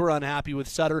players were unhappy with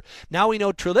Sutter. Now we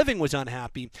know Treliving was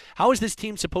unhappy. How is this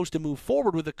team supposed to move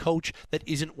forward with a coach that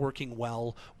isn't working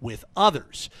well with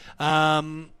others?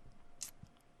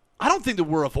 I don't think that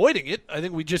we're avoiding it. I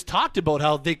think we just talked about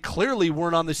how they clearly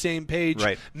weren't on the same page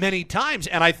many times,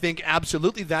 and I think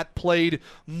absolutely that played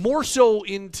more so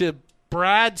into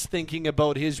Brad's thinking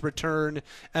about his return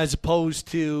as opposed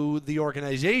to the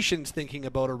organization's thinking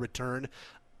about a return.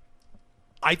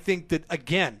 I think that,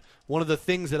 again, one of the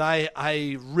things that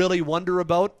I really wonder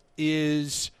about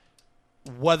is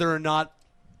whether or not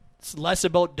it's less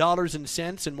about dollars and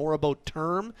cents and more about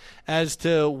term as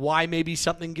to why maybe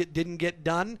something didn't get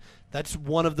done. That's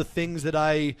one of the things that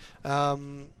I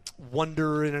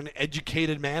wonder in an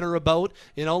educated manner about.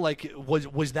 You know, like,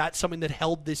 was that something that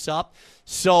held this up?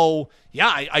 So,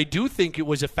 yeah, I do think it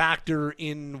was a factor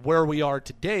in where we are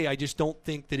today. I just don't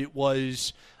think that it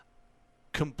was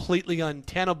completely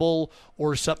untenable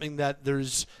or something that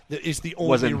is the only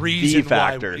wasn't reason the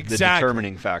factor, why. the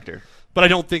determining factor. But I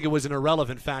don't think it was an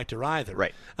irrelevant factor either.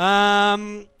 Right.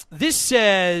 This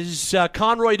says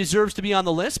Conroy deserves to be on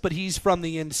the list, but he's from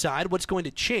the inside. What's going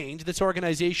to change? This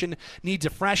organization needs a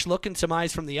fresh look and some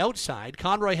eyes from the outside.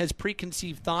 Conroy has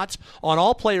preconceived thoughts on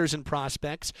all players and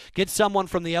prospects. Get someone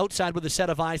from the outside with a set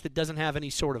of eyes that doesn't have any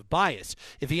sort of bias.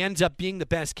 If he ends up being the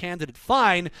best candidate,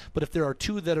 fine, but if there are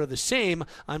two that are the same,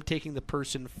 I'm taking the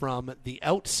person from the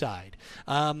outside.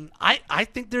 I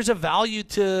think there's a value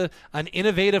to an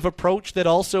innovative approach that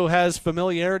also has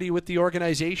familiarity with the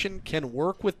organization, can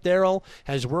work with Daryl,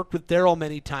 has worked with Daryl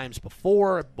many times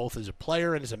before, both as a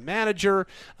player and as a manager.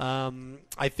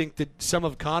 I think that some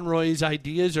of Conroy's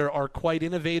ideas are quite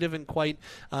innovative and quite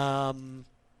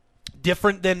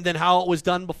different than how it was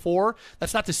done before.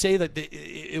 That's not to say that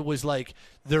it was like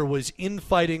there was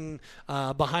infighting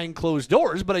behind closed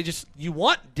doors, but you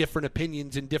want different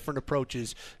opinions and different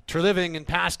approaches. Treliving and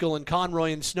Pascal and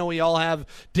Conroy and Snowy all have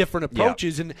different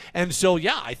approaches, and so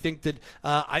I think that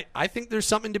I think there's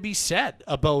something to be said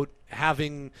about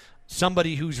having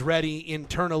somebody who's ready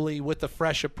internally with a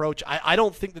fresh approach. I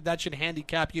don't think that should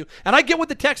handicap you. And I get what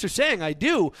the texts are saying, I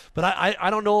do, but I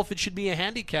don't know if it should be a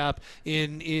handicap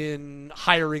in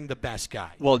hiring the best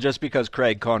guy. Well, just because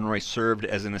Craig Conroy served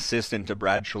as an assistant to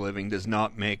Brad Treliving does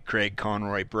not make Craig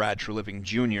Conroy Brad Treliving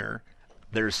Jr.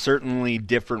 There's certainly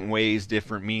different ways,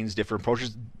 different means, different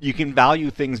approaches. You can value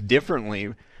things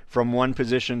differently from one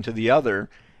position to the other.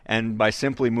 And by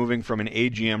simply moving from an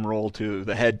AGM role to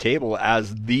the head table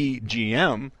as the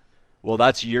GM, well,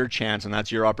 that's your chance and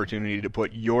that's your opportunity to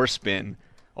put your spin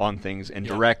on things and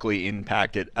directly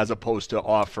impact it as opposed to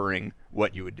offering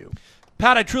what you would do.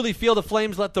 Pat, I truly feel the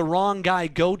Flames let the wrong guy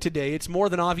go today. It's more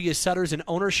than obvious Sutter's an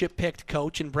ownership-picked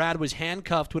coach, and Brad was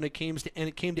handcuffed when it came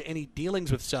to any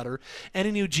dealings with Sutter.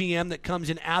 Any new GM that comes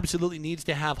in absolutely needs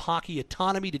to have hockey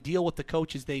autonomy to deal with the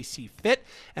coaches they see fit,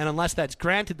 and unless that's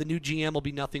granted, the new GM will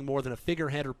be nothing more than a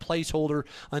figurehead or placeholder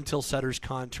until Sutter's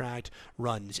contract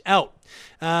runs out.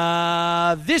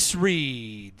 This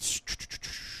reads...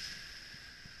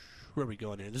 Where are we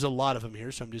going here? There's a lot of them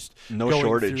here, so I'm just going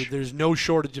shortage. through. There's no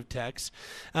shortage of texts.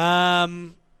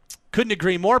 Couldn't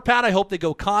agree more, Pat. I hope they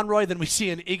go Conroy. Then we see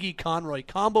an Iggy-Conroy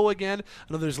combo again. I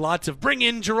know there's lots of bring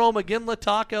in Jerome McGinley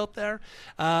talk out there.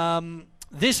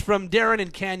 This from Darren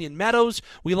in Canyon Meadows.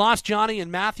 We lost Johnny and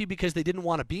Matthew because they didn't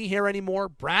want to be here anymore.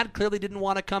 Brad clearly didn't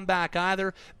want to come back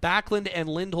either. Backlund and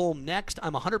Lindholm next.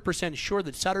 I'm 100% sure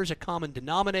that Sutter's a common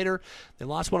denominator. They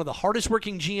lost one of the hardest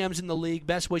working GMs in the league.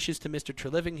 Best wishes to Mr.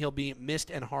 Treliving. He'll be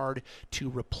missed and hard to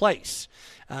replace.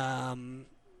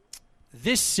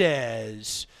 This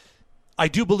says, I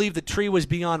do believe that Tree was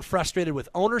beyond frustrated with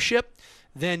ownership.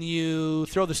 Then you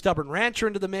throw the stubborn rancher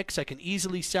into the mix. I can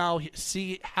easily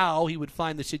see how he would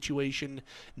find the situation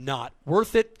not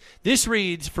worth it. This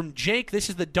reads from Jake, this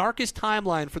is the darkest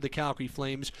timeline for the Calgary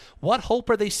Flames. What hope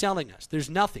are they selling us? There's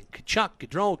nothing. Kachuk,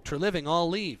 Gaudreau, Treliving all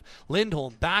leave.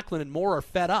 Lindholm, Backlund, and more are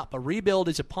fed up. A rebuild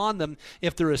is upon them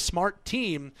if they're a smart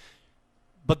team.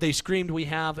 But they screamed, we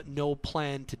have no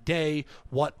plan today.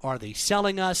 What are they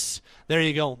selling us? There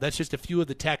you go. That's just a few of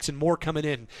the texts and more coming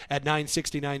in at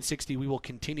 960. We will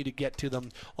continue to get to them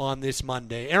on this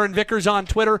Monday. Aaron Vickers on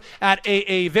Twitter at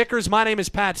AA Vickers. My name is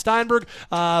Pat Steinberg.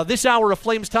 This hour of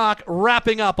Flames Talk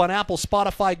wrapping up on Apple,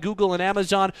 Spotify, Google, and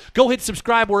Amazon. Go hit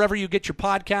subscribe wherever you get your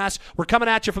podcasts. We're coming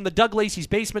at you from the Doug Lacey's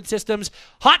Basement Systems.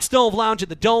 Hot Stove Lounge at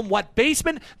the Dome. Wet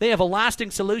Basement. They have a lasting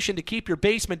solution to keep your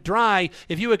basement dry.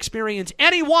 If you experience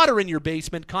any water in your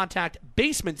basement, contact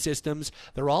Basement Systems.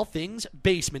 They're all things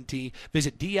basement-y.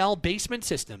 Visit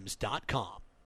dlbasementsystems.com.